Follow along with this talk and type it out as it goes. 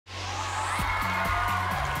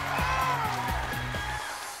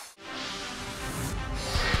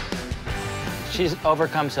She's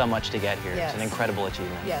overcome so much to get here. Yes. It's an incredible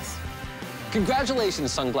achievement. Yes.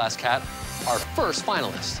 Congratulations, Sunglass Cat, our first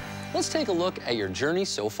finalist. Let's take a look at your journey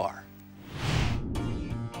so far.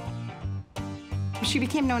 She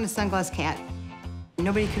became known as Sunglass Cat.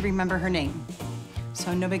 Nobody could remember her name.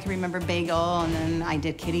 So nobody could remember Bagel, and then I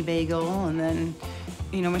did Kitty Bagel, and then,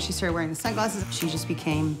 you know, when she started wearing the sunglasses, she just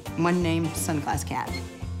became one name, Sunglass Cat.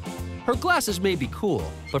 Her glasses may be cool,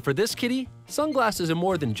 but for this kitty, sunglasses are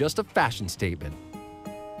more than just a fashion statement.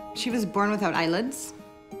 She was born without eyelids.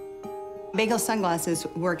 Bagel sunglasses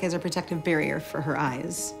work as a protective barrier for her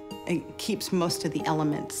eyes. It keeps most of the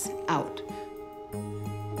elements out.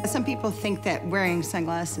 Some people think that wearing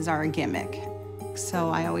sunglasses are a gimmick. So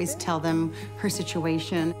I always tell them her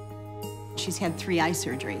situation. She's had 3 eye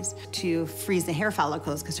surgeries to freeze the hair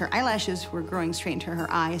follicles because her eyelashes were growing straight into her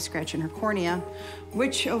eye, scratching her cornea,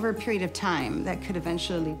 which over a period of time, that could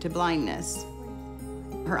eventually lead to blindness.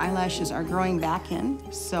 Her eyelashes are growing back in,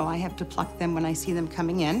 so I have to pluck them when I see them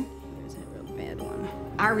coming in. There's a real bad one.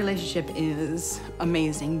 Our relationship is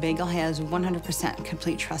amazing. Bagel has 100%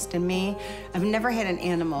 complete trust in me. I've never had an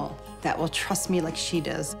animal that will trust me like she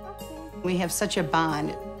does. We have such a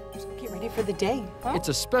bond. Get ready for the day. Huh? It's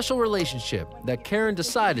a special relationship that Karen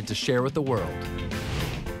decided to share with the world.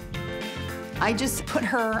 I just put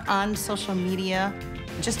her on social media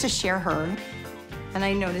just to share her. And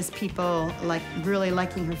I noticed people really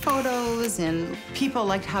liking her photos, and people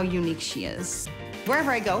liked how unique she is.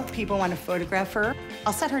 Wherever I go, people want to photograph her.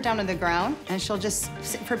 I'll set her down on the ground, and she'll just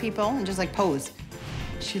sit for people and just pose.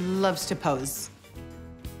 She loves to pose.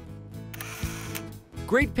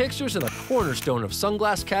 Great pictures are the cornerstone of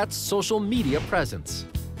Sunglass Cat's social media presence.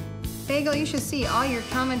 Bagel, you should see all your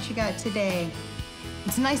comments you got today.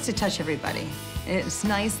 It's nice to touch everybody. It's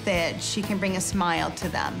nice that she can bring a smile to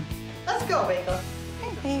them. Let's go, Bagel.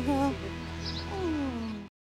 Hey, Bagel.